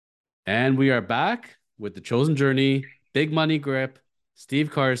And we are back with the Chosen Journey, Big Money Grip, Steve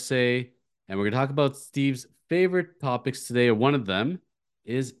Carsey, and we're going to talk about Steve's favorite topics today. Or one of them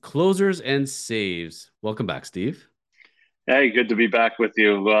is closers and saves. Welcome back, Steve. Hey, good to be back with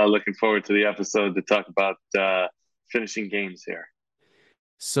you. Looking forward to the episode to talk about finishing games here.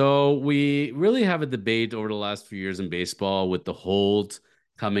 So we really have a debate over the last few years in baseball with the hold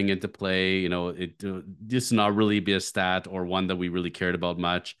coming into play. This not really be a stat or one that we really cared about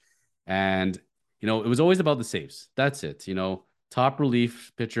much. And, it was always about the saves. That's it. Top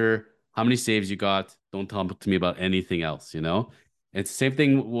relief pitcher, how many saves you got. Don't talk to me about anything else. It's the same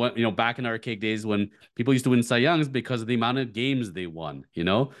thing, back in archaic days when people used to win Cy Youngs because of the amount of games they won.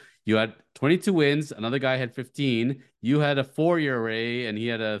 You had 22 wins, another guy had 15. You had a 4 ERA and he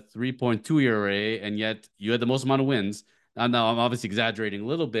had a 3.2 ERA, and yet you had the most amount of wins. Now I'm obviously exaggerating a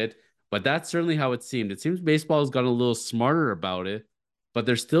little bit, but that's certainly how it seemed. It seems baseball has gotten a little smarter about it, but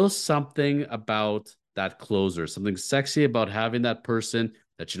there's still something about that closer, something sexy about having that person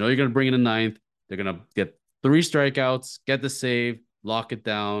that you're going to bring in the ninth. They're going to get three strikeouts, get the save, lock it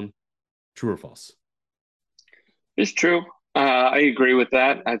down. True or false? It's true. I agree with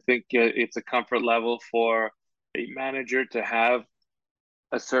that. I think it's a comfort level for a manager to have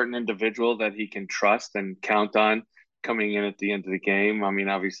a certain individual that he can trust and count on coming in at the end of the game. I mean,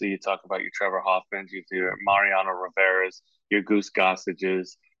 obviously, you talk about your Trevor Hoffmans, your Mariano Rivera's, your Goose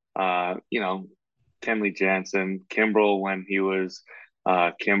Gossages, Kenley Jansen, Kimbrel when he was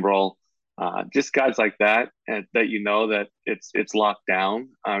Kimbrel. Just guys like that, and that that it's locked down.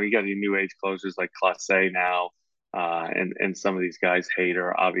 You got your new age closers like Classe now, and some of these guys,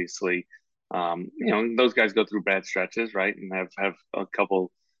 Hater, obviously. Those guys go through bad stretches, right, and have a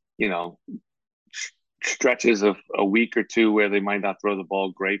couple, you know, stretches of a week or two where they might not throw the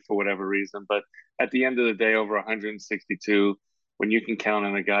ball great for whatever reason. But at the end of the day, over 162, when you can count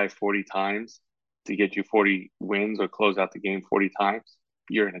on a guy 40 times to get you 40 wins or close out the game 40 times,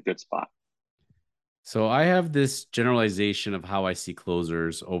 you're in a good spot. So I have this generalization of how I see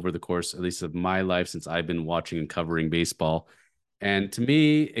closers over the course, at least of my life, since I've been watching and covering baseball. And to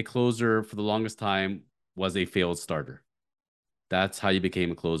me, a closer for the longest time was a failed starter. That's how you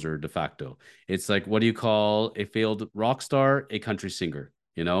became a closer de facto. It's like, what do you call a failed rock star? A country singer.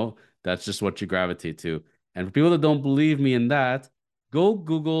 That's just what you gravitate to. And for people that don't believe me in that, go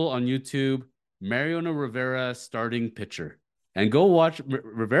Google on YouTube Mariano Rivera starting pitcher and go watch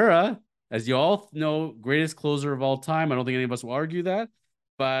Rivera, as you all know, greatest closer of all time. I don't think any of us will argue that,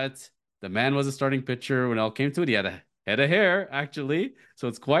 but the man was a starting pitcher when it all came to it. He had a head of hair, actually. So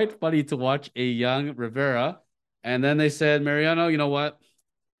it's quite funny to watch a young Rivera. And then they said, Mariano, you know what?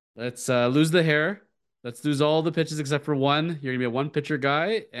 Let's lose the hair. Let's lose all the pitches except for one. You're gonna be a one pitcher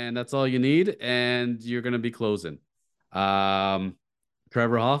guy, and that's all you need. And you're gonna be closing. Um,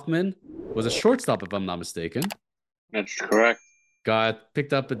 Trevor Hoffman was a shortstop, if I'm not mistaken. That's correct. Got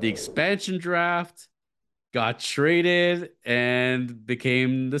picked up at the expansion draft, got traded, and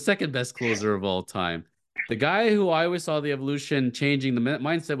became the second best closer of all time. The guy who I always saw the evolution changing the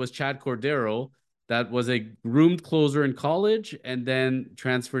mindset was Chad Cordero. That was a groomed closer in college and then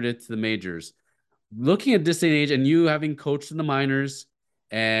transferred it to the majors. Looking at this day and age, and you having coached in the minors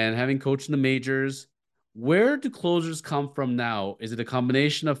and having coached in the majors, where do closers come from now? Is it a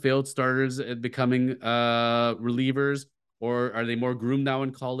combination of failed starters becoming relievers, or are they more groomed now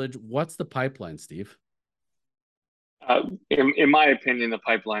in college? What's the pipeline, Steve? In my opinion, the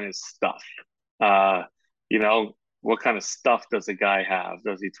pipeline is stuff. Uh, what kind of stuff does a guy have?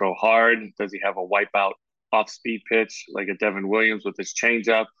 Does he throw hard? Does he have a wipeout off speed pitch like a Devin Williams with his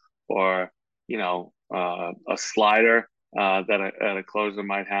changeup, or a slider that a closer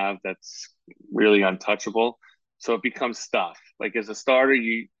might have that's really untouchable? So it becomes stuff. Like as a starter,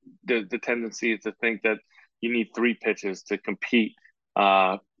 the tendency is to think that you need three pitches to compete.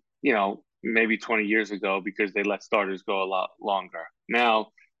 Maybe 20 years ago because they let starters go a lot longer. Now,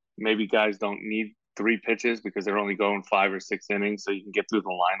 maybe guys don't need three pitches because they're only going 5 or 6 innings, so you can get through the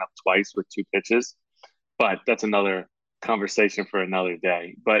lineup twice with two pitches. But that's another conversation for another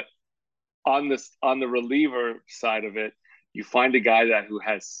day. But on the reliever side of it, you find a guy who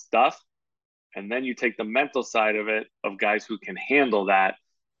has stuff, and then you take the mental side of it of guys who can handle that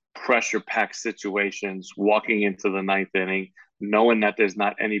pressure packed situations, walking into the ninth inning, knowing that there's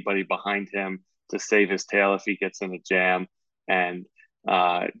not anybody behind him to save his tail if he gets in a jam, and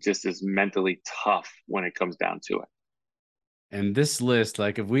just is mentally tough when it comes down to it. And this list,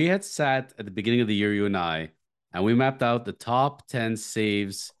 like if we had sat at the beginning of the year, you and I, and we mapped out the top 10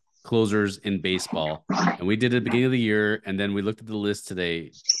 saves closers in baseball, and we did it at the beginning of the year, and then we looked at the list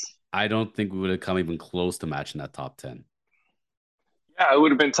today, I don't think we would have come even close to matching that top 10. Yeah, it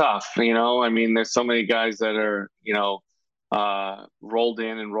would have been tough, you know. I mean, there's so many guys that are, rolled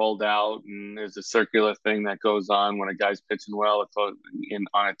in and rolled out, and there's a circular thing that goes on when a guy's pitching well. It's in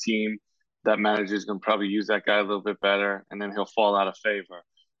on a team that manager's going to probably use that guy a little bit better, and then he'll fall out of favor.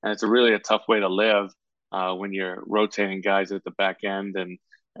 And it's a tough way to live when you're rotating guys at the back end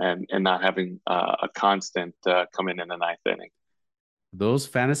and not having a constant come in the ninth inning. Those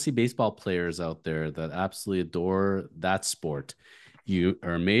fantasy baseball players out there that absolutely adore that sport, you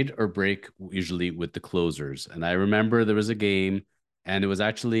are made or break usually with the closers. And I remember there was a game, and it was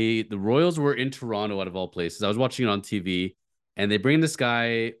actually the Royals were in Toronto out of all places. I was watching it on TV, and they bring this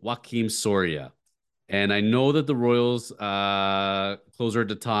guy, Joaquim Soria. And I know that the Royals closer at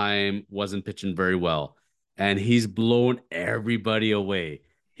the time wasn't pitching very well. And he's blown everybody away.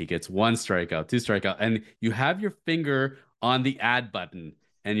 He gets one strikeout, two strikeout, and you have your finger on the add button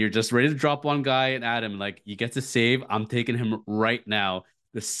and you're just ready to drop one guy and add him. Like you get to save. I'm taking him right now.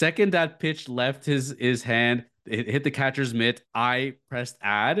 The second that pitch left his hand, it hit the catcher's mitt. I pressed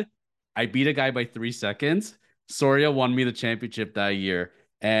add. I beat a guy by 3 seconds. Soria won me the championship that year.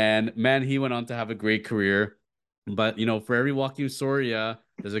 And man, he went on to have a great career. But for every Joaquin Soria,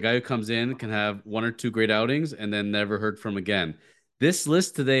 there's a guy who comes in, can have one or two great outings, and then never heard from again. This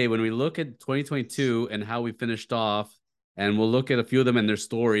list today, when we look at 2022 and how we finished off, and we'll look at a few of them and their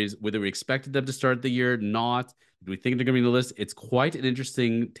stories, whether we expected them to start the year, not, do we think they're going to be in the list? It's quite an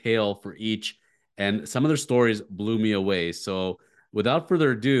interesting tale for each. And some of their stories blew me away. So without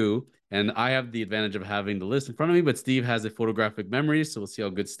further ado, and I have the advantage of having the list in front of me, but Steve has a photographic memory. So we'll see how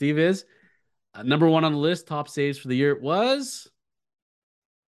good Steve is. Number one on the list, top saves for the year was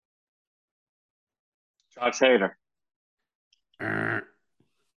Josh Hader. uh,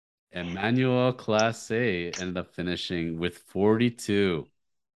 Emmanuel Classe ended up finishing with 42.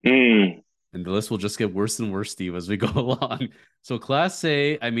 Mm. And the list will just get worse and worse, Steve, as we go along. So Class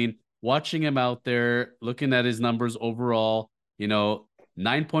A, I mean, watching him out there, looking at his numbers overall,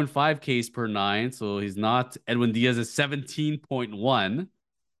 9.5 Ks per nine. So he's not Edwin Diaz's 17.1,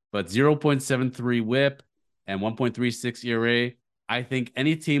 but 0.73 whip and 1.36 ERA. I think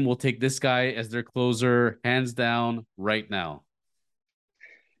any team will take this guy as their closer, hands down, right now.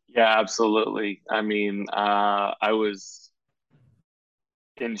 Yeah, absolutely. I mean, I was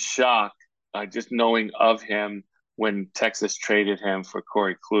in shock just knowing of him when Texas traded him for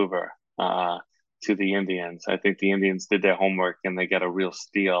Corey Kluber to the Indians. I think the Indians did their homework and they got a real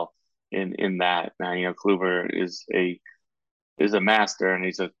steal in that. Now, Kluber is a master and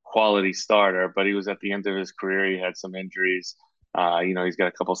he's a quality starter, but he was at the end of his career. He had some injuries. He's got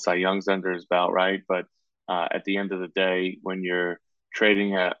a couple Cy Youngs under his belt, right? But at the end of the day, when you're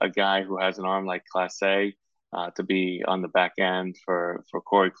trading a guy who has an arm like Class A to be on the back end for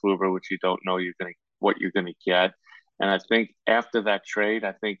Corey Kluber, which you don't know what you're gonna get. And I think after that trade,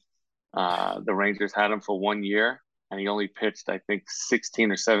 I think the Rangers had him for 1 year, and he only pitched I think 16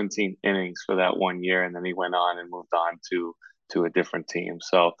 or 17 innings for that 1 year, and then he went on and moved on to a different team.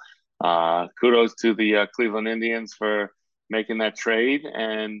 So kudos to the Cleveland Indians for making that trade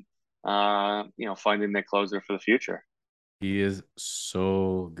and finding their closer for the future. He is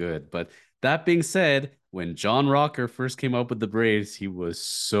so good. But that being said, when John Rocker first came up with the Braves, he was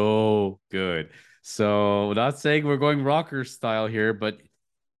so good. So, not saying we're going Rocker style here, but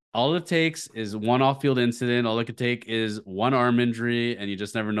all it takes is one off-field incident. All it could take is one arm injury, and you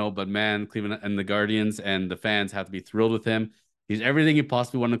just never know. But man, Cleveland and the Guardians and the fans have to be thrilled with him. He's everything you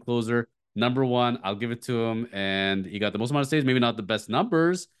possibly want in a closer. Number one, I'll give it to him. And he got the most amount of saves, maybe not the best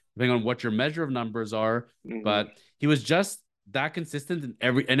numbers, depending on what your measure of numbers are. Mm-hmm. But he was just that consistent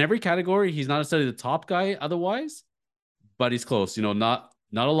in every category. He's not necessarily the top guy otherwise, but he's close. Not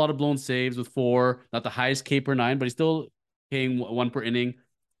a lot of blown saves with four, not the highest K per nine, but he's still paying one per inning,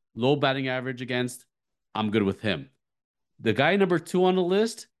 low batting average against. I'm good with him. The guy number two on the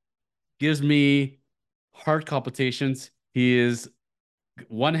list gives me hard competitions. He is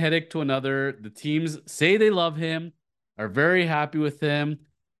one headache to another. The teams say they love him, are very happy with him.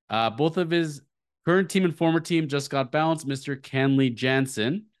 Both of his current team and former team just got bounced, Mr. Kenley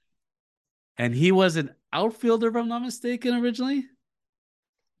Jansen. And he was an outfielder, if I'm not mistaken, originally.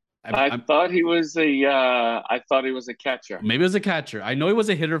 I I'm thought he was I thought he was a catcher. maybe it was a catcher. I know he was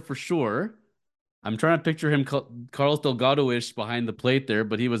a hitter for sure. I'm trying to picture him Carlos Delgado-ish behind the plate there,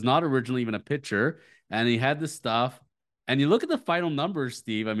 but he was not originally even a pitcher, and he had the stuff. And you look at the final numbers,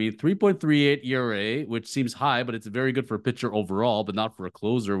 Steve. I mean, 3.38 ERA, which seems high, but it's very good for a pitcher overall, but not for a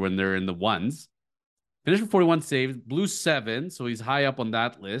closer when they're in the ones. Finished with 41 saves, blew seven, so he's high up on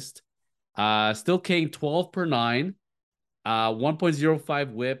that list. Still K'ing 12 per nine,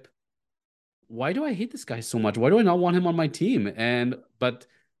 1.05 whip, why do I hate this guy so much? Why do I not want him on my team? And but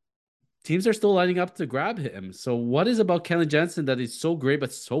teams are still lining up to grab him. So what is about Kenley Jansen that is so great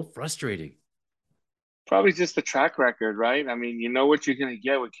but so frustrating? Probably just the track record, right? I mean, you know what you're going to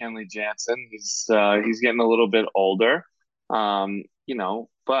get with Kenley Jansen. He's getting a little bit older,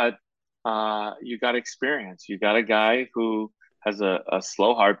 but you got experience. You got a guy who has a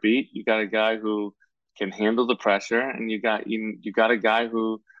slow heartbeat. You got a guy who can handle the pressure, and you got a guy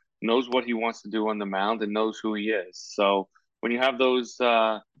who knows what he wants to do on the mound and knows who he is. So when you have those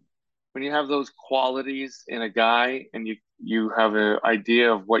qualities in a guy and you have an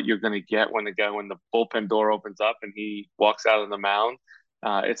idea of what you're going to get when the bullpen door opens up and he walks out on the mound,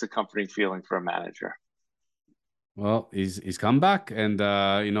 it's a comforting feeling for a manager. Well, he's come back, and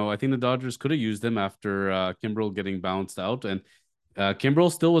I think the Dodgers could have used him after Kimbrel getting bounced out, and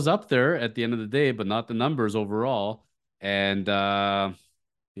Kimbrel still was up there at the end of the day, but not the numbers overall. And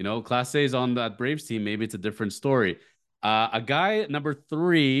Class A is on that Braves team. Maybe it's a different story. A guy number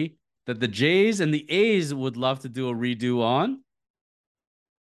three that the Jays and the A's would love to do a redo on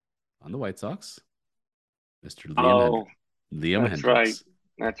the White Sox, Mr. Oh, Liam that's right. Hendricks,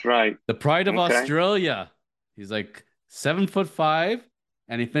 That's right. the pride of Okay. Australia. He's like 7'5",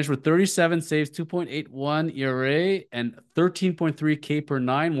 and he finished with 37 saves, 2.81 ERA, and 13.3 K per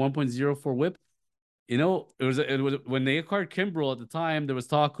nine, 1.04 WHIP. It was when they acquired Kimbrel at the time. There was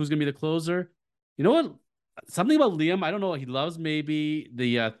talk who's gonna be the closer. You know what? Something about Liam. I don't know. He loves maybe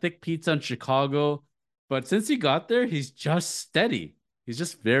the thick pizza in Chicago, but since he got there, he's just steady. He's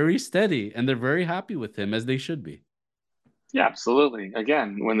just very steady, and they're very happy with him as they should be. Yeah, absolutely.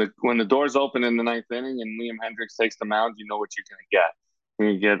 Again, when the doors open in the ninth inning and Liam Hendricks takes the mound, you know what you're going to get. You're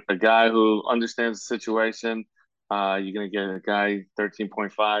going to get a guy who understands the situation. You're going to get a guy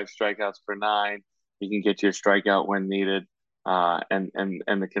 13.5 strikeouts per nine. You can get your strikeout when needed, and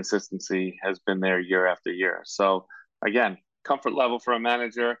the consistency has been there year after year. So again, comfort level for a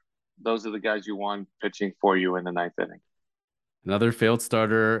manager. Those are the guys you want pitching for you in the ninth inning. Another failed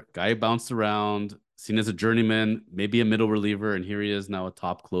starter, guy bounced around, seen as a journeyman, maybe a middle reliever, and here he is now a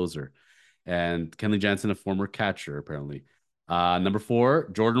top closer. And Kenley Jansen, a former catcher, apparently. Number four,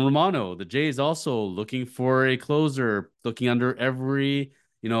 Jordan Romano. The Jays also looking for a closer, looking under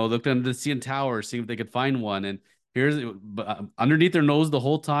looked under the CN Tower, seeing if they could find one. And here's underneath their nose the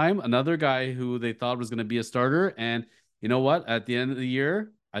whole time, another guy who they thought was going to be a starter. And you know what? At the end of the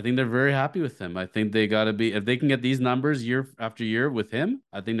year, I think they're very happy with him. I think they got to be, if they can get these numbers year after year with him,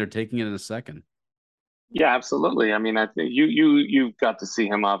 I think they're taking it in a second. Yeah, absolutely. I mean, I think you got to see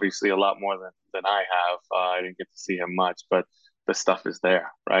him obviously a lot more than I have. I didn't get to see him much, but the stuff is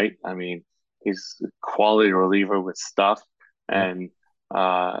there, right? I mean, he's a quality reliever with stuff, Yep.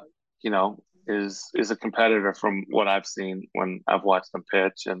 and is a competitor from what I've seen when I've watched him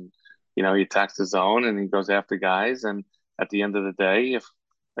pitch, and he attacks the zone and he goes after guys, and at the end of the day, if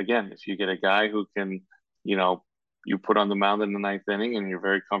you get a guy who can, you know, you put on the mound in the ninth inning and you're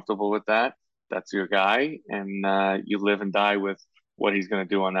very comfortable with that, that's your guy, and you live and die with what he's going to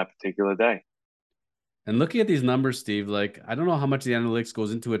do on that particular day. And looking at these numbers, Steve, like I don't know how much the analytics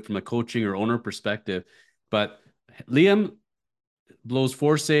goes into it from a coaching or owner perspective, but Liam blows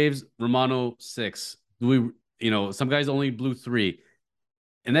four saves, Romano six. Do some guys only blew three.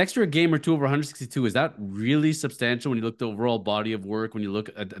 An extra game or two over 162, is that really substantial when you look at the overall body of work, when you look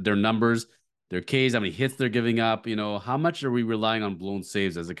at their numbers, their Ks, how many hits they're giving up? How much are we relying on blown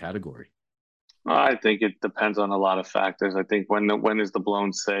saves as a category? I think it depends on a lot of factors. I think when is the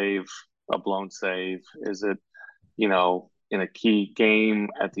blown save a blown save? Is it in a key game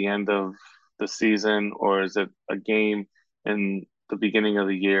at the end of the season, or is it a game in the beginning of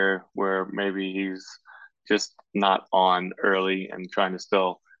the year where maybe he's just not on early and trying to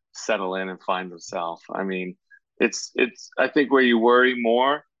still settle in and find himself? I mean, it's I think where you worry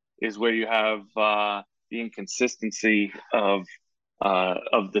more is where you have the inconsistency of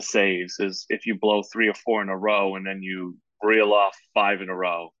the saves is if you blow three or four in a row and then you reel off five in a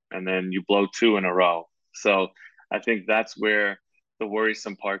row and then you blow two in a row. So I think that's where the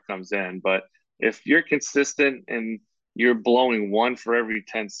worrisome part comes in. But if you're consistent and you're blowing one for every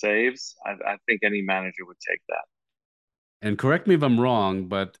 10 saves, I think any manager would take that. And correct me if I'm wrong,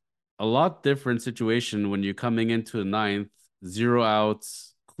 but a lot different situation when you're coming into the ninth, zero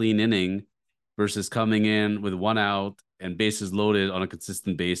outs, clean inning, versus coming in with one out and bases loaded on a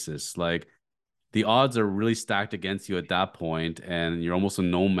consistent basis. Like the odds are really stacked against you at that point, and you're almost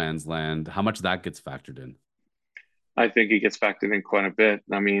in no man's land. How much that gets factored in? I think it gets factored in quite a bit.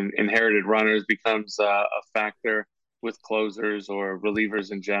 I mean, inherited runners becomes a factor with closers or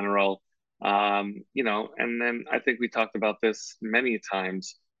relievers in general. And then I think we talked about this many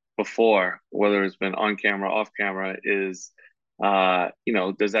times. before, whether it's been on camera, off camera, is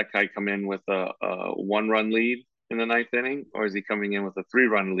does that guy come in with a 1 run lead in the ninth inning, or is he coming in with a 3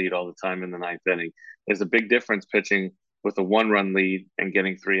 run lead all the time in the ninth inning? There's a big difference pitching with a 1 run lead and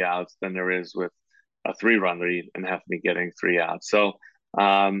getting 3 outs than there is with a 3 run lead and having to getting 3 outs. So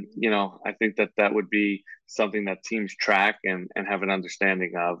I think that that would be something that teams track and have an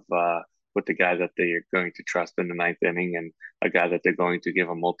understanding of with the guy that they are going to trust in the ninth inning and a guy that they're going to give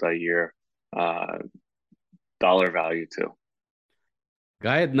a multi-year uh, dollar value to.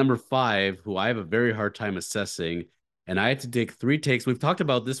 Guy at number five, who I have a very hard time assessing, and I had to take three takes. We've talked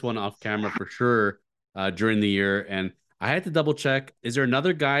about this one off camera for sure during the year, and I had to double check. Is there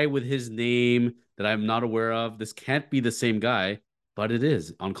another guy with his name that I'm not aware of? This can't be the same guy, but it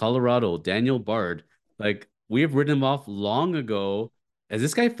is on Colorado, Daniel Bard. Like we have written him off long ago. Has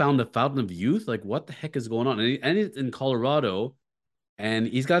this guy found the fountain of youth? Like what the heck is going on? And he's in Colorado, and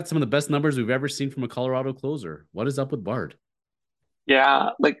he's got some of the best numbers we've ever seen from a Colorado closer. What is up with Bard? Yeah,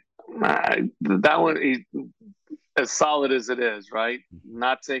 like that one, as solid as it is, right?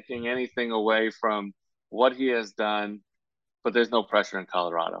 Not taking anything away from what he has done, but there's no pressure in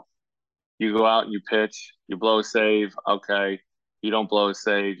Colorado. You go out and you pitch, you blow a save, okay. You don't blow a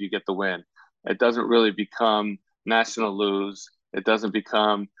save, you get the win. It doesn't really become national lose. It doesn't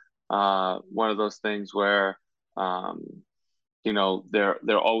become one of those things where um,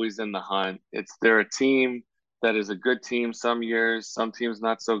 they're always in the hunt. They're a team that is a good team some years, some teams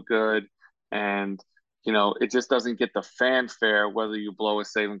not so good, and it just doesn't get the fanfare whether you blow a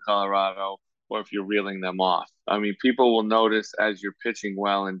save in Colorado or if you're reeling them off. I mean, people will notice as you're pitching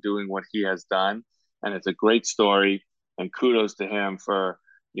well and doing what he has done, and it's a great story. And kudos to him for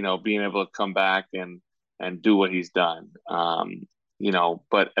being able to come back and do what he's done.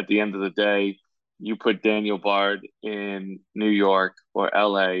 But at the end of the day, you put Daniel Bard in New York or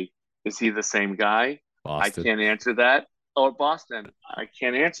LA, is he the same guy? I Boston. can't answer that. Or Boston, I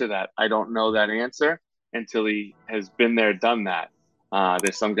can't answer that. I don't know that answer until he has been there, done that.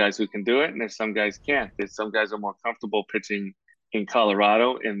 There's some guys who can do it, and there's some guys can't. There's some guys are more comfortable pitching in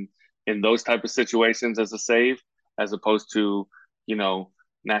Colorado in those type of situations as a save, as opposed to you know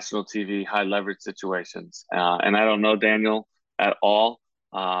national TV high leverage situations. And I don't know Daniel at all.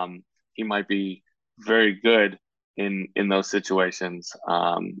 He might be very good in those situations.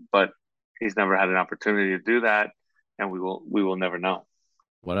 But he's never had an opportunity to do that, and we will never know.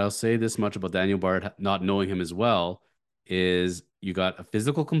 What I'll say this much about Daniel Bard, not knowing him as well, is you got a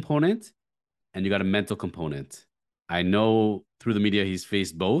physical component and you got a mental component. I know through the media he's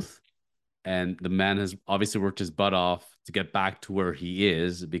faced both, and the man has obviously worked his butt off to get back to where he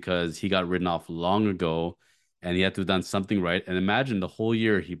is because he got written off long ago and he had to have done something right. And imagine the whole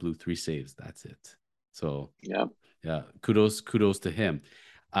year he blew three saves. That's it. So Yeah. yeah, kudos to him.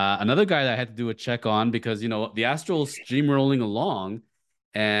 Another guy that I had to do a check on because the Astros steamrolling along,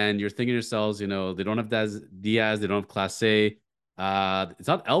 and you're thinking to yourselves, they don't have Diaz, they don't have Class A. It's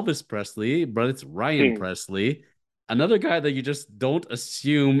not Elvis Presley, but it's Ryan Hmm. Presley, another guy that you just don't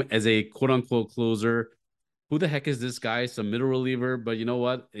assume as a quote unquote closer. Who the heck is this guy? Some middle reliever, but you know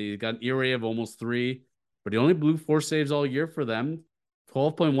what? He got an ERA of almost three, but he only blew four saves all year for them,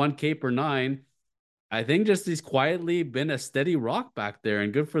 12.1 K per nine. I think just he's quietly been a steady rock back there,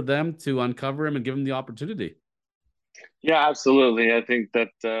 and good for them to uncover him and give him the opportunity. Yeah, absolutely. I think that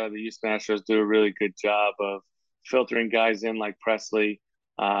the Houston Astros do a really good job of filtering guys in like Presley.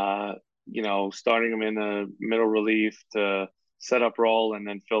 Uh, starting them in the middle relief to set up roll, and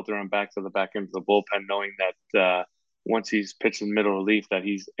then filter him back to the back end of the bullpen, knowing that once he's pitched in middle relief, that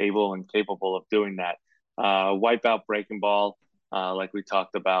he's able and capable of doing that. Wipe out breaking ball, like we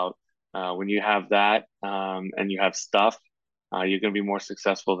talked about. When you have that and you have stuff, you're going to be more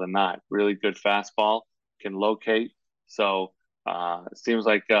successful than not. Really good fastball, can locate, so seems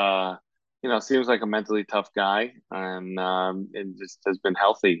like a mentally tough guy, and just has been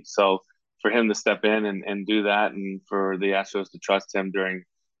healthy. So for him to step in and do that, and for the Astros to trust him during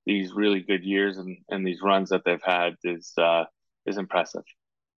these really good years and these runs that they've had is impressive.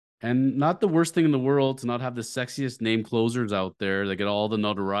 And not the worst thing in the world to not have the sexiest name closers out there that get all the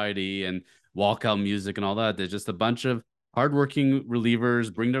notoriety and walkout music and all that. There's just a bunch of hardworking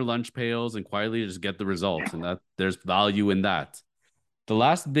relievers bring their lunch pails and quietly just get the results, and that there's value in that. The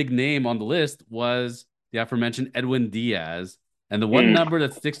last big name on the list was the aforementioned Edwin Diaz. And the one Mm, number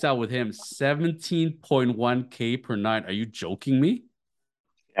that sticks out with him, 17.1 K per nine. Are you joking me?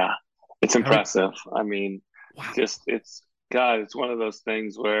 yeah, it's Eric, impressive. I mean, wow. just it's God. It's one of those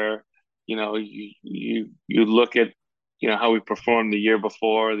things where you look at how we performed the year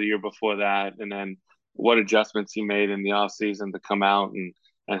before that, and then what adjustments he made in the off season to come out and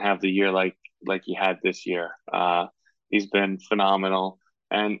and have the year like he had this year. He's been phenomenal,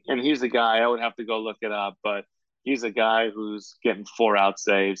 and he's a guy I would have to go look it up, but he's a guy who's getting 4 out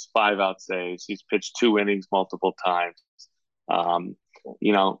saves, 5 out saves. He's pitched 2 innings multiple times. Um,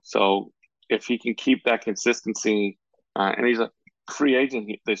 so if he can keep that consistency, and he's a free agent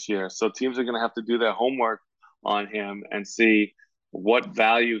this year, so teams are going to have to do their homework on him and see what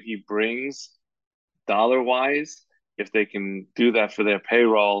value he brings dollar wise, if they can do that for their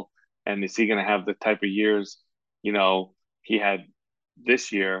payroll, and is he going to have the type of years, you know, he had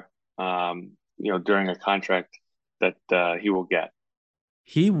this year, during a contract that he will get.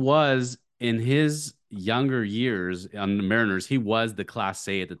 He was in his younger years on the Mariners, he was the Class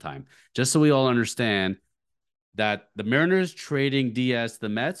A at the time. Just so we all understand that the Mariners trading Diaz to the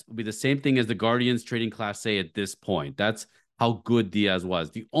Mets would be the same thing as the Guardians trading Class A at this point. That's how good Diaz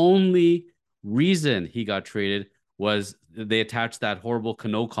was. The only reason he got traded was they attached that horrible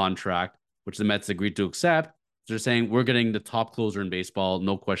Cano contract, which the Mets agreed to accept. They're saying we're getting the top closer in baseball,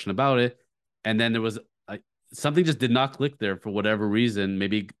 no question about it. And then there was something just did not click there for whatever reason.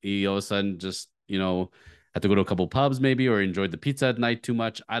 Maybe he all of a sudden just, had to go to a couple pubs maybe or enjoyed the pizza at night too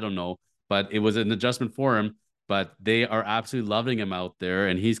much. I don't know. But it was an adjustment for him. But they are absolutely loving him out there.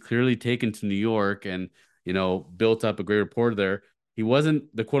 And he's clearly taken to New York and, built up a great rapport there. He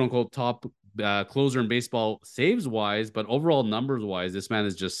wasn't the quote unquote top closer in baseball saves wise, but overall numbers wise, this man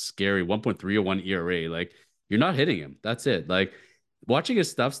is just scary. 1.301 ERA. Like, you're not hitting him. That's it. Like, watching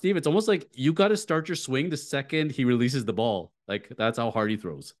his stuff, Steve, it's almost like you got to start your swing the second he releases the ball. Like, that's how hard he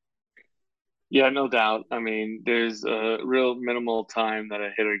throws. Yeah, no doubt. I mean, there's a real minimal time that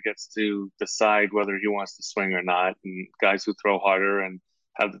a hitter gets to decide whether he wants to swing or not. And guys who throw harder and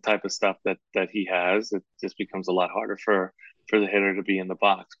have the type of stuff that he has, it just becomes a lot harder for the hitter to be in the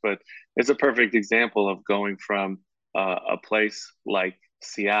box. But it's a perfect example of going from a place like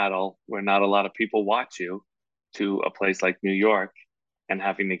Seattle, where not a lot of people watch you, to a place like New York and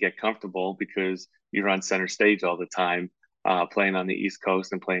having to get comfortable because you're on center stage all the time, playing on the East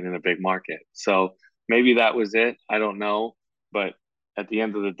Coast and playing in a big market. So maybe that was it. I don't know. But at the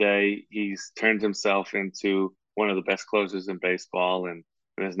end of the day, he's turned himself into one of the best closers in baseball, and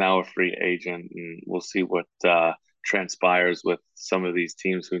is now a free agent. And we'll see what transpires with some of these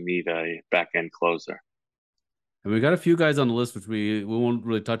teams who need a back end closer. And we got a few guys on the list, which we won't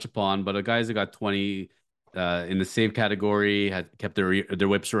really touch upon, but the guys that got 20 in the save category had kept their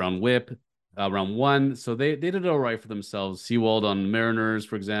whips around whip around one. So they did all right for themselves. Seawald on the Mariners,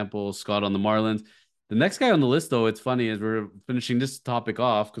 for example, Scott on the Marlins. The next guy on the list, though, it's funny as we're finishing this topic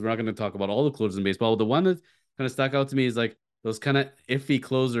off because we're not going to talk about all the closers in baseball. The one that kind of stuck out to me is like those kind of iffy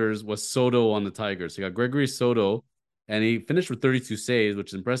closers was Soto on the Tigers. So you got Gregory Soto, and he finished with 32 saves, which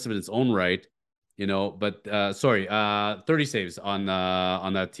is impressive in its own right. But 30 saves on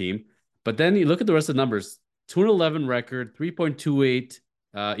that team. But then you look at the rest of the numbers: 211 record, 3.28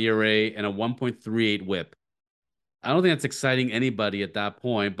 ERA, and a 1.38 WHIP. I don't think that's exciting anybody at that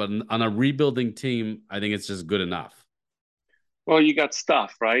point, but on a rebuilding team, I think it's just good enough. Well, you got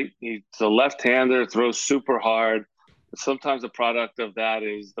stuff, right? He's a left-hander, throws super hard. Sometimes a product of that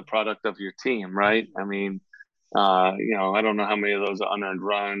is the product of your team, right? I mean, I don't know how many of those are unearned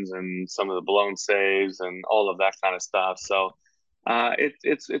runs and some of the blown saves and all of that kind of stuff. So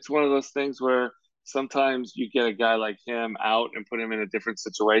it's one of those things where sometimes you get a guy like him out and put him in a different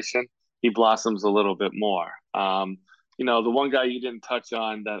situation, he blossoms a little bit more. The one guy you didn't touch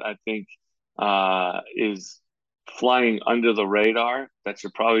on that I think is flying under the radar that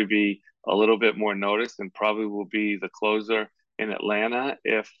should probably be a little bit more noticed and probably will be the closer in Atlanta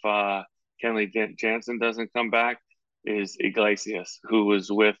if Kenley Jansen doesn't come back is Iglesias, who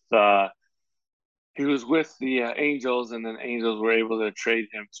was with he was with the Angels, and then Angels were able to trade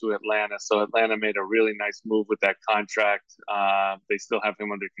him to Atlanta. So Atlanta made a really nice move with that contract. They still have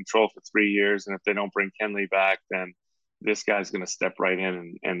him under control for 3 years, and if they don't bring Kenley back, then this guy's going to step right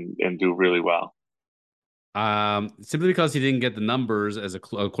in and do really well. Simply because he didn't get the numbers as a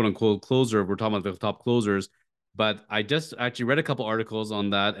quote unquote closer. We're talking about the top closers, but I just actually read a couple articles on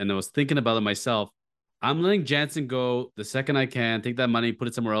that, and I was thinking about it myself. I'm letting Jansen go the second I can. Take that money, put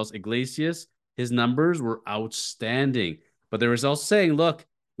it somewhere else. Iglesias, his numbers were outstanding, but there was also saying, look,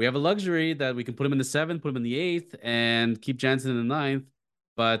 we have a luxury that we can put him in the seventh, put him in the eighth, and keep Jansen in the ninth.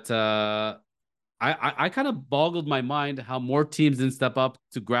 But I kind of boggled my mind how more teams didn't step up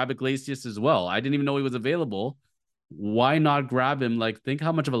to grab Iglesias as well. I didn't even know he was available. Why not grab him? Like, think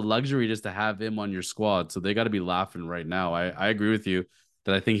how much of a luxury it is to have him on your squad. So they got to be laughing right now. I agree with you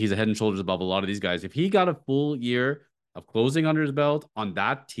that I think he's a head and shoulders above a lot of these guys. If he got a full year of closing under his belt on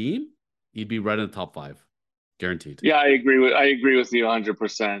that team, he'd be right in the top five. guaranteed. Yeah, I agree with you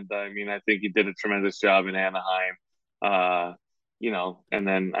 100%. I mean, I think he did a tremendous job in Anaheim. Uh, and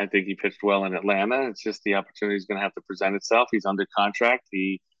then I think he pitched well in Atlanta. It's just the opportunity is going to have to present itself. He's under contract.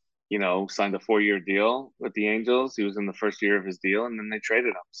 He, signed a 4-year deal with the Angels. He was in the first year of his deal, and then they traded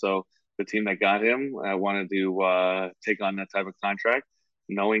him. So the team that got him wanted to take on that type of contract,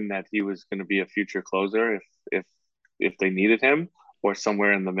 knowing that he was going to be a future closer if if they needed him, or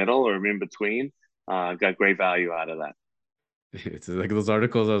somewhere in the middle or in between. Got great value out of that. It's like those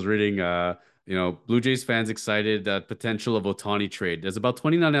articles I was reading. Blue Jays fans excited that potential of Otani trade. There's about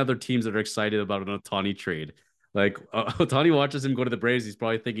 29 other teams that are excited about an Otani trade. Like Otani watches him go to the Braves, he's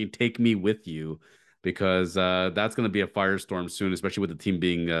probably thinking, "Take me with you," because that's going to be a firestorm soon, especially with the team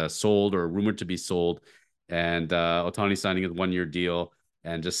being sold or rumored to be sold, and Otani signing a 1-year deal,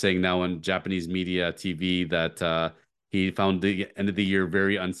 and just saying now on Japanese media TV that he found the end of the year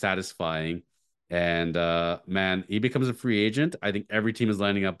very unsatisfying. And man, he becomes a free agent. I think every team is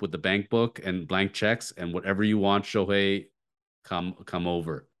lining up with the bank book and blank checks and whatever you want, Shohei, come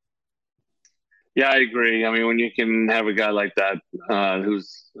over. Yeah, I agree. I mean, when you can have a guy like that who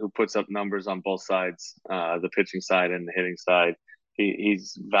puts up numbers on both sides, the pitching side and the hitting side,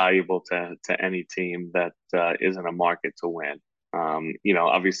 he's valuable to any team that is in a market to win.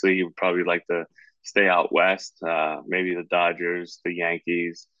 Obviously, you would probably like to stay out west, maybe the Dodgers, the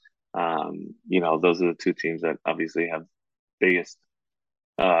Yankees. Those are the two teams that obviously have biggest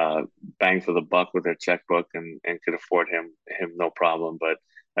uh, bang for the buck with their checkbook and could afford him no problem. But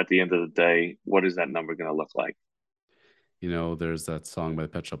at the end of the day, what is that number going to look like? There's that song by the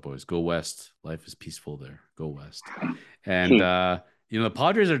Pet Shop Boys, "Go West, life is peaceful there. Go West." And the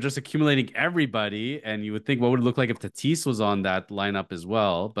Padres are just accumulating everybody, and you would think what would it look like if Tatis was on that lineup as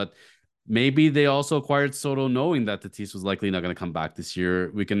well, but maybe they also acquired Soto knowing that Tatis was likely not going to come back this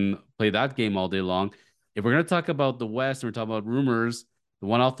year. We can play that game all day long. If we're going to talk about the West and we're talking about rumors, the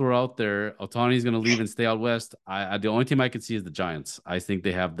one I'll throw out there, Otani is going to leave and stay out West. The only team I could see is the Giants. I think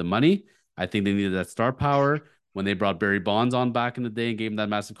they have the money. I think they needed that star power when they brought Barry Bonds on back in the day and gave him that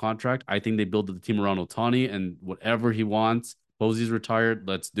massive contract. I think they built the team around Otani and whatever he wants. Posey's retired.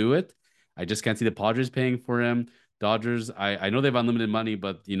 Let's do it. I just can't see the Padres paying for him. Dodgers, I know they have unlimited money,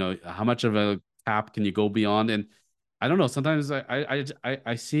 but how much of a cap can you go beyond? And I don't know. Sometimes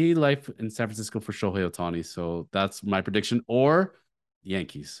I see life in San Francisco for Shohei Otani, so that's my prediction. Or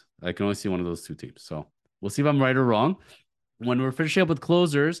Yankees. I can only see one of those two teams. So we'll see if I'm right or wrong. When we're finishing up with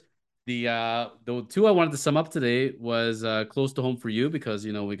closers, the two I wanted to sum up today was close to home for you because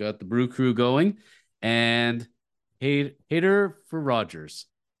we got the Brew Crew going, and hater for Rogers,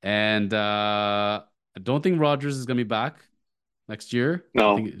 and I don't think Rogers is gonna be back next year. I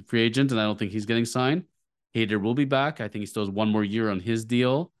No, think free agent, and I don't think he's getting signed. Hader will be back. I think he still has 1 more year on his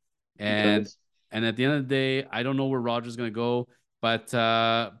deal, he and does. at the end of the day, I don't know where Rogers is gonna go. But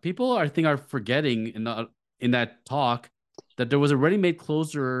people, I think, are forgetting in that talk that there was a ready-made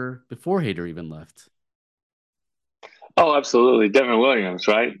closer before Hader even left. Oh, absolutely, Devin Williams,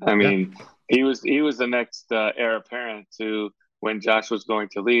 right? I Yeah. mean, he was the next heir apparent to when Josh was going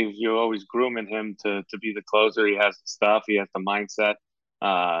to leave. You're always grooming him to be the closer. He has the stuff. He has the mindset,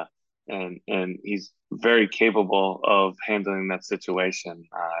 uh, and he's very capable of handling that situation.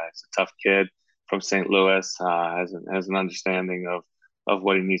 He's a tough kid from St. Louis. Has an understanding of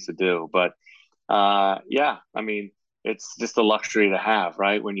what he needs to do. But yeah, I mean, it's just a luxury to have,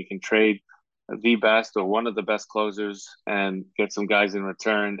 right? When you can trade the best or one of the best closers and get some guys in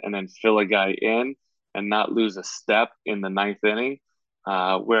return and then fill a guy in and not lose a step in the ninth inning.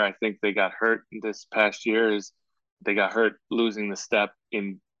 Where I think they got hurt this past year is they got hurt losing the step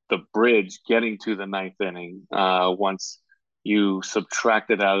in the bridge getting to the ninth inning. Once you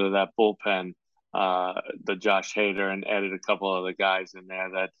subtracted out of that bullpen the Josh Hader and added a couple of the guys in there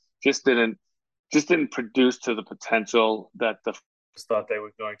that just didn't just didn't produce to the potential that the thought they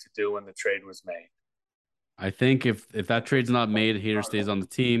were going to do when the trade was made. I think if that trade's not made, Hader stays on the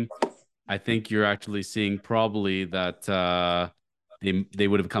team. I think you're actually seeing probably that they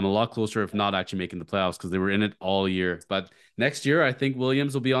would have come a lot closer if not actually making the playoffs because they were in it all year. But next year, I think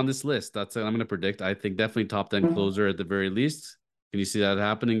Williams will be on this list. That's what I'm going to predict. I think definitely top 10 closer at the very least. Can you see that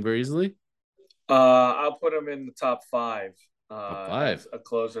happening very easily? I'll put him in the top five Top five. as a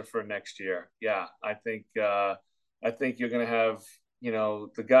closer for next year. Yeah, I think you're going to have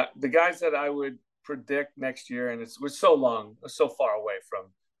the guys that I would predict next year, and we're so long, so far away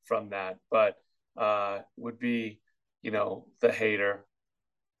from that, but would be the Hater,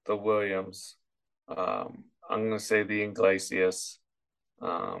 the Williams. I'm going to say the Iglesias.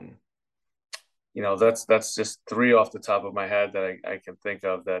 That's just three off the top of my head that I can think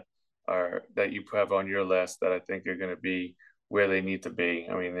of that are that you have on your list that I think are going to be where they need to be.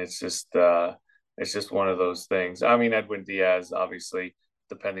 I mean, it's just one of those things. I mean, Edwin Diaz, obviously,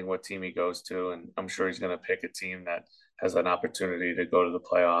 depending what team he goes to, and I'm sure he's going to pick a team that has an opportunity to go to the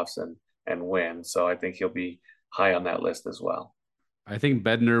playoffs and win. So I think he'll be high on that list as well. I think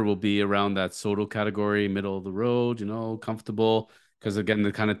Bednar will be around that Soto category, middle of the road, comfortable. Because again,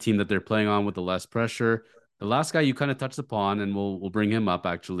 the kind of team that they're playing on with the less pressure. The last guy you kind of touched upon, and we'll bring him up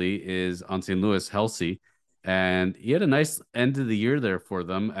actually, is on St. Louis, Halsey. And he had a nice end of the year there for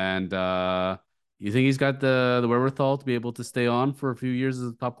them. And you think he's got the wherewithal to be able to stay on for a few years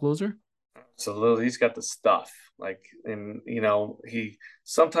as a top closer? So he's got the stuff. Like, and he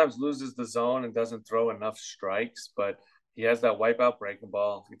sometimes loses the zone and doesn't throw enough strikes, but he has that wipeout breaking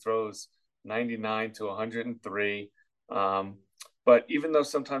ball. He throws 99 to 103. Um, but even though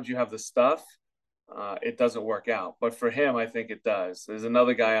sometimes you have the stuff, it doesn't work out. But for him, I think it does. There's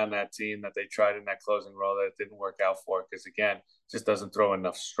another guy on that team that they tried in that closing role that it didn't work out for because, again, just doesn't throw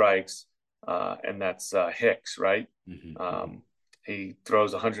enough strikes. And that's Hicks, right? Mm-hmm. Um, he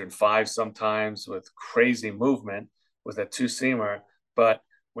throws 105 sometimes with crazy movement with a two seamer. But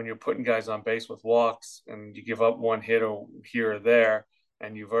when you're putting guys on base with walks and you give up one hit or here or there,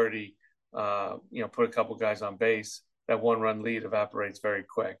 and you've already put a couple guys on base, that one run lead evaporates very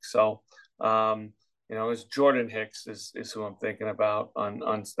quick. So it's Jordan Hicks is who I'm thinking about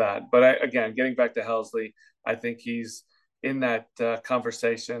on stat. But again, getting back to Helsley, I think he's in that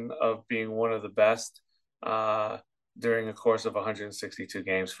conversation of being one of the best. During a course of 162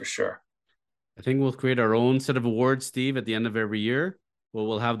 games for sure. I think we'll create our own set of awards, Steve, at the end of every year. Well,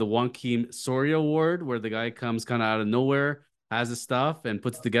 we'll have the Joaquin Soria Award, where the guy comes kind of out of nowhere, has his stuff, and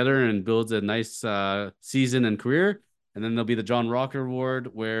puts it together and builds a nice season and career. And then there'll be the John Rocker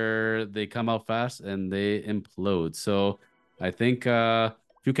Award, where they come out fast and they implode. So I think a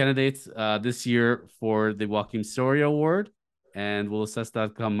few candidates this year for the Joaquin Soria Award, and we'll assess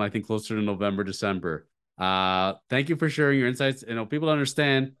that come, I think, closer to November, December. Thank you for sharing your insights. People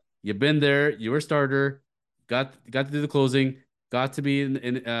understand you've been there. You were a starter. Got to do the closing. Got to be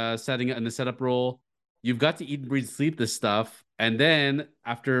in setting in the setup role. You've got to eat and breathe, sleep this stuff. And then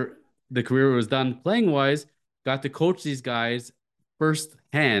after the career was done playing wise, got to coach these guys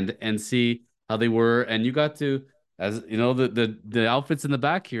firsthand and see how they were. And you got to, as you know, the outfits in the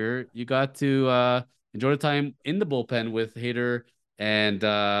back here. You got to enjoy the time in the bullpen with Hader and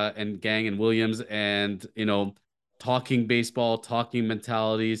Gang and Williams, and talking baseball, talking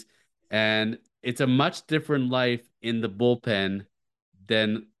mentalities, and it's a much different life in the bullpen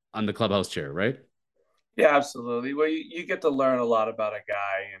than on the clubhouse chair, right? Yeah, absolutely. Well, you get to learn a lot about a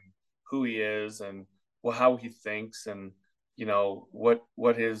guy and who he is and how he thinks and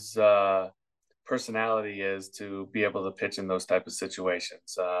what his personality is to be able to pitch in those type of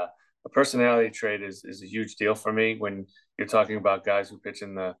situations. A personality trait is a huge deal for me when you're talking about guys who pitch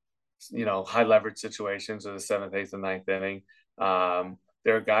in the high leverage situations or the seventh, eighth, and ninth inning.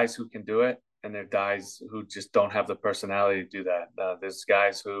 There are guys who can do it, and there are guys who just don't have the personality to do that. There's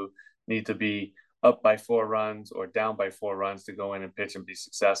guys who need to be up by 4 runs or down by 4 runs to go in and pitch and be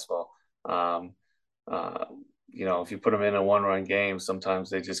successful. Um, uh, if you put them in a 1 run game,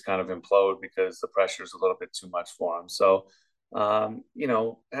 sometimes they just kind of implode because the pressure is a little bit too much for them. So,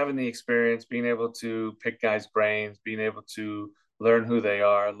 having the experience, being able to pick guys' brains, being able to learn who they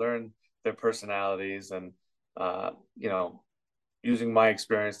are, learn their personalities, and, uh, you know, using my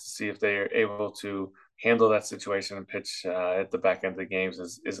experience to see if they are able to handle that situation and pitch at the back end of the games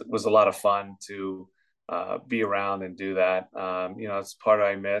was a lot of fun to be around and do that. It's part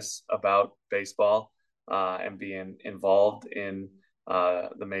I miss about baseball and being involved in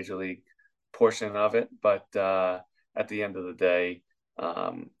the major league portion of it. But at the end of the day,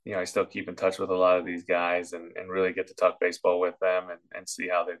 I still keep in touch with a lot of these guys and really get to talk baseball with them and see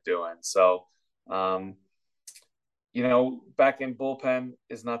how they're doing. So, back in bullpen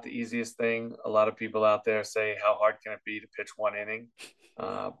is not the easiest thing. A lot of people out there say, how hard can it be to pitch 1 inning?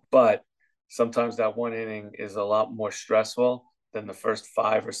 But sometimes that 1 inning is a lot more stressful than the first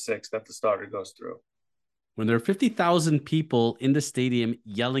 5 or 6 that the starter goes through. When there are 50,000 people in the stadium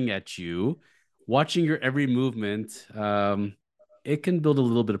yelling at you, watching your every movement, it can build a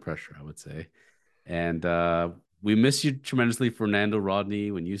little bit of pressure, I would say. And we miss you tremendously, Fernando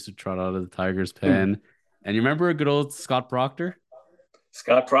Rodney, when you used to trot out of the Tigers pen. And you remember good old Scott Proctor?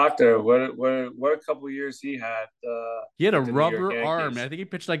 Scott Proctor, what a couple of years he had He had a with the New York rubber arm. I Yankees. think he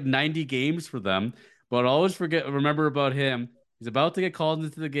pitched like 90 games for them. But I'll always remember about him. He's about to get called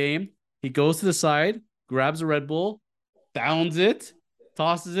into the game. He goes to the side, grabs a Red Bull, downs it,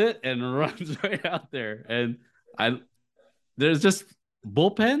 tosses it, and runs right out there. And I there's just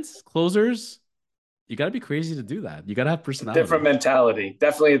bullpens, closers, you got to be crazy to do that. You got to have It's a different personality. mentality.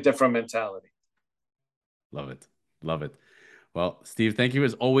 Definitely a different mentality. Love it. Love it. Well, Steve, thank you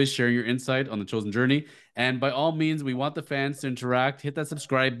as always sharing your insight on the chosen journey. And by all means, we want the fans to interact. Hit that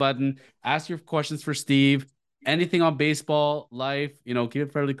subscribe button. Ask your questions for Steve. Anything on baseball, life, keep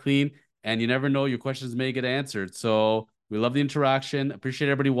it fairly clean. And you never know, your questions may get answered. So we love the interaction. Appreciate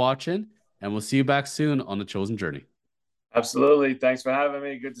everybody watching. And we'll see you back soon on the chosen journey. Absolutely. Thanks for having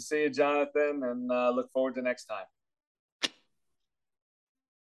me. Good to see you, Jonathan, and look forward to next time.